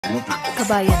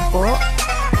Kabayan po.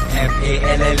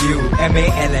 Mallu,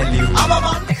 Mallu.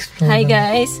 Hi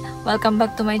guys! Welcome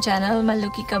back to my channel,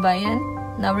 Mallu Kabayan.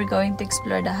 Now we're going to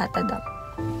explore the Hatta Dam.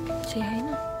 Say hi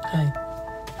na. Hi.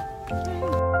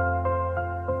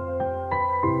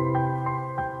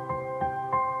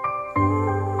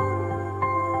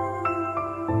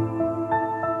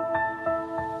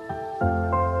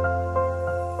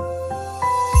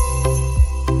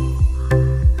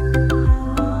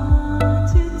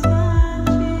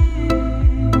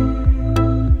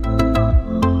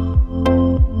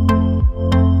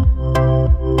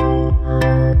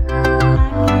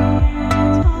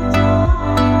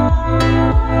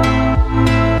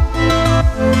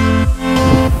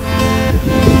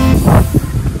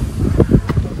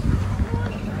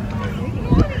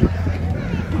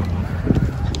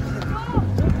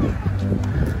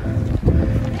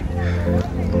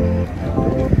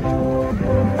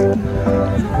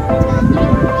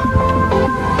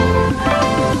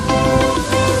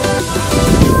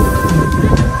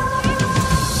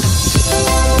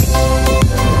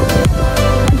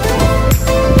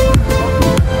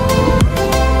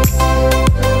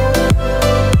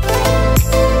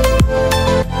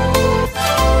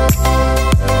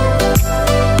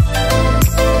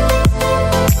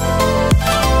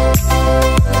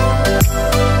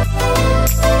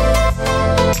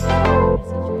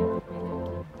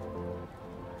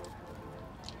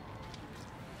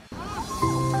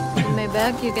 In my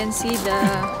back, you can see the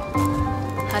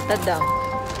Hatta Dam.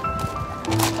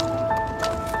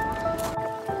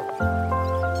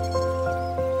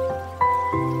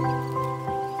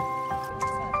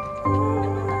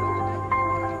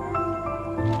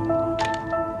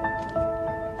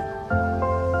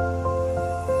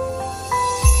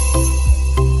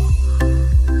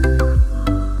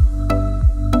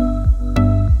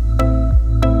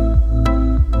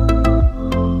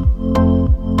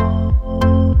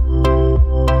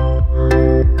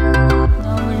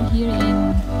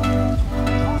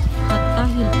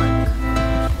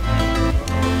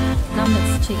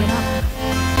 Check it out.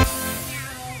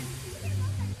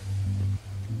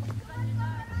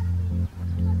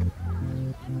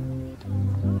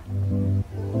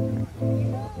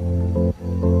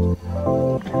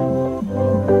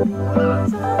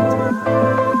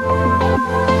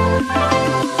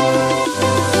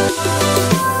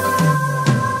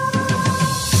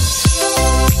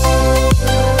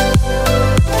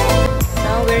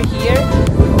 Now we're here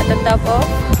at the top of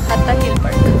Hatta Hill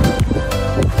Park.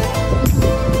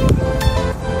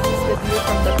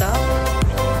 From the top.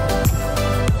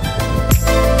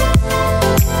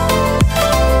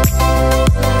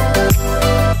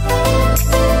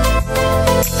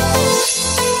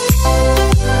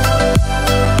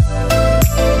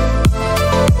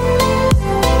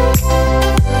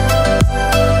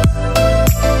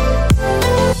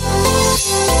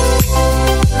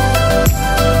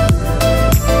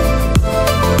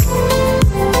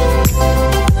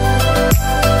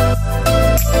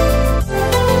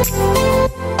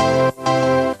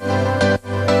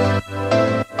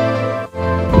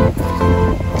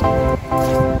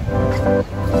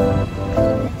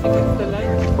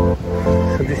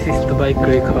 So this is Dubai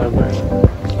Creek Harbour.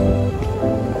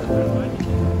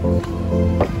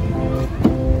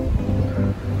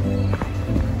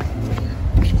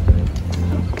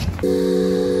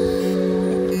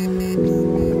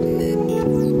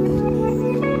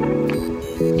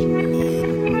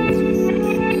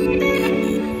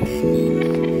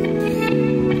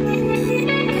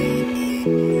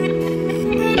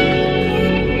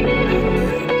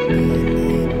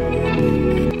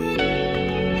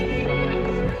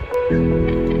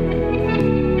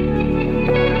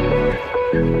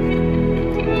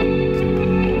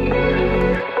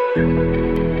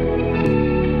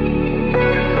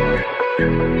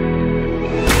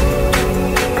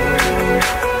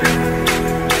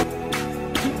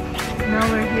 Now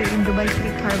we're here in Dubai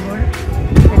Creek Harbour.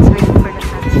 Let's wait for the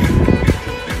taxi.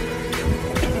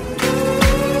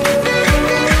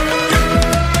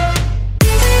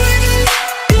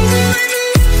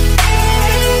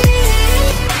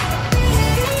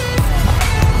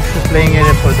 It's a playing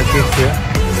area for the kids here.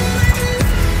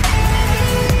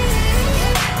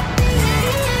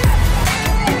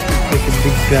 Like a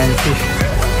big giant fish.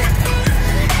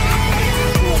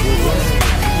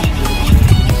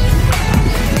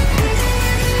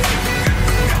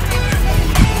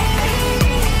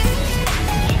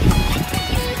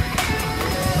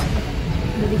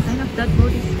 The design of that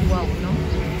boat is wow, no?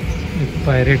 Like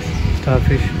pirates,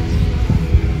 starfish.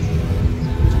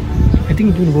 I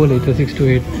think it will go later, 6 to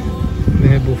 8. They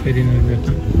have buffet dinner there.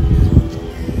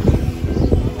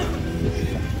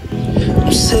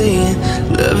 I'm saying,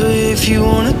 love her if you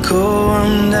wanna go,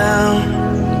 I'm down.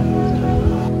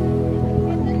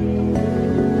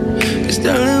 'Cause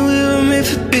darling, we were made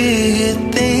for bigger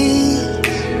things.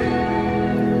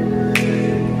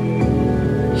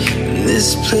 And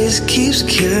this place keeps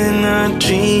killing our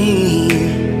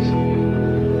dreams.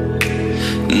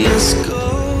 Let's go,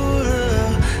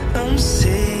 love, I'm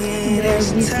saying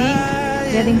it's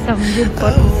time. Getting some good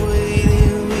photos.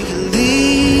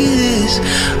 Leave this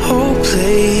whole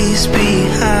place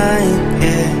behind,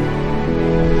 yeah.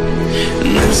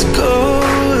 Let's go,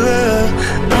 love,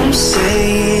 I'm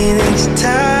saying it's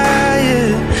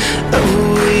tired of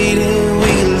waiting.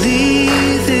 We can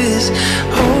leave this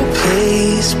whole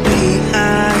place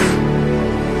behind.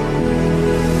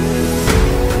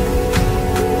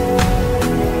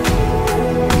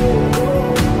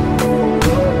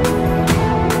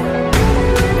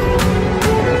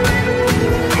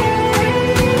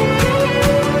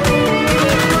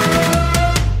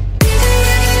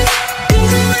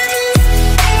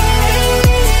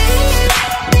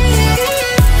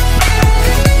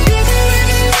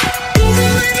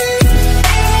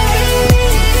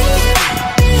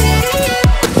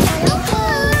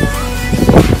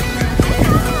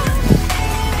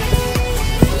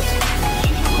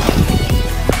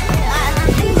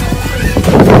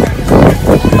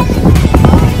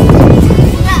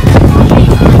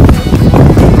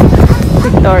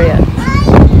 Victoria.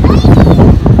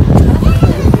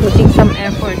 Putting some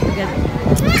effort to get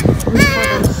good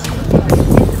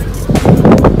photos.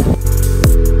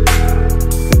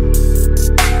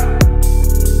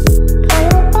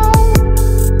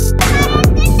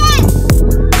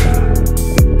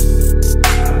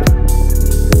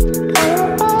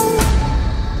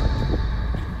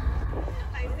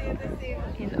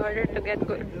 In order to get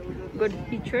good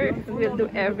picture, we'll do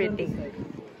everything.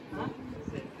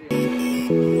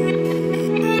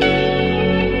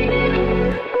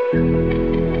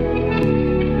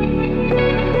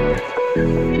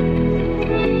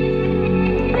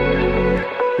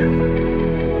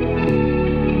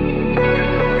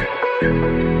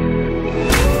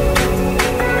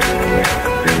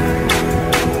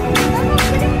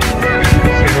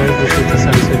 This is the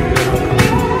sunset we are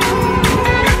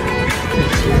coming.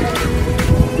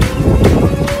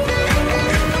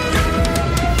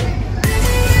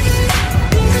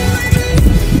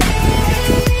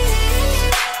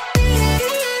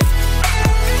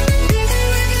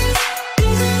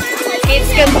 Kids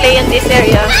can play in this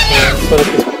area. So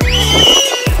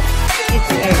Kids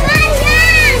area.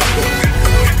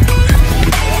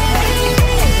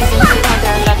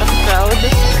 There are a lot of crowd.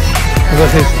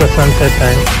 because it's the sunset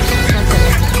time,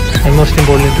 and most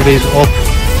importantly today is off.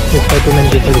 That's why too many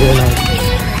people here now.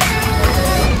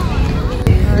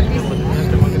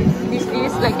 This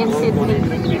is like in Sydney.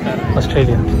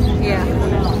 Australia. Yeah.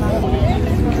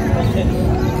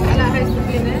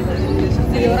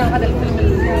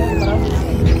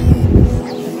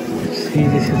 See,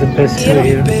 this is the best view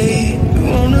here. Babe, we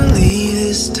wanna leave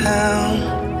this town.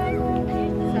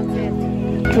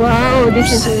 Wow,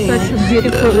 this is such a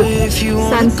beautiful If you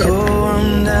wanna sunset. go,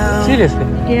 I'm down. Seriously?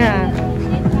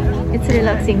 Yeah. It's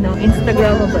relaxing now.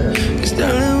 Instagrammable. 'Cause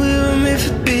darling, we were made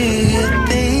for bigger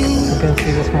things. You can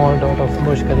see the small dot of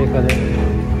Burj Khalifa there.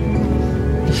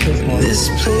 It's so small. This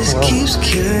place Wow. keeps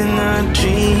killing our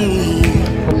dreams.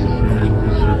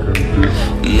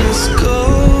 Let's go,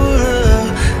 love,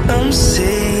 I'm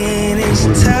saying it's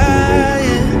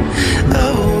tired of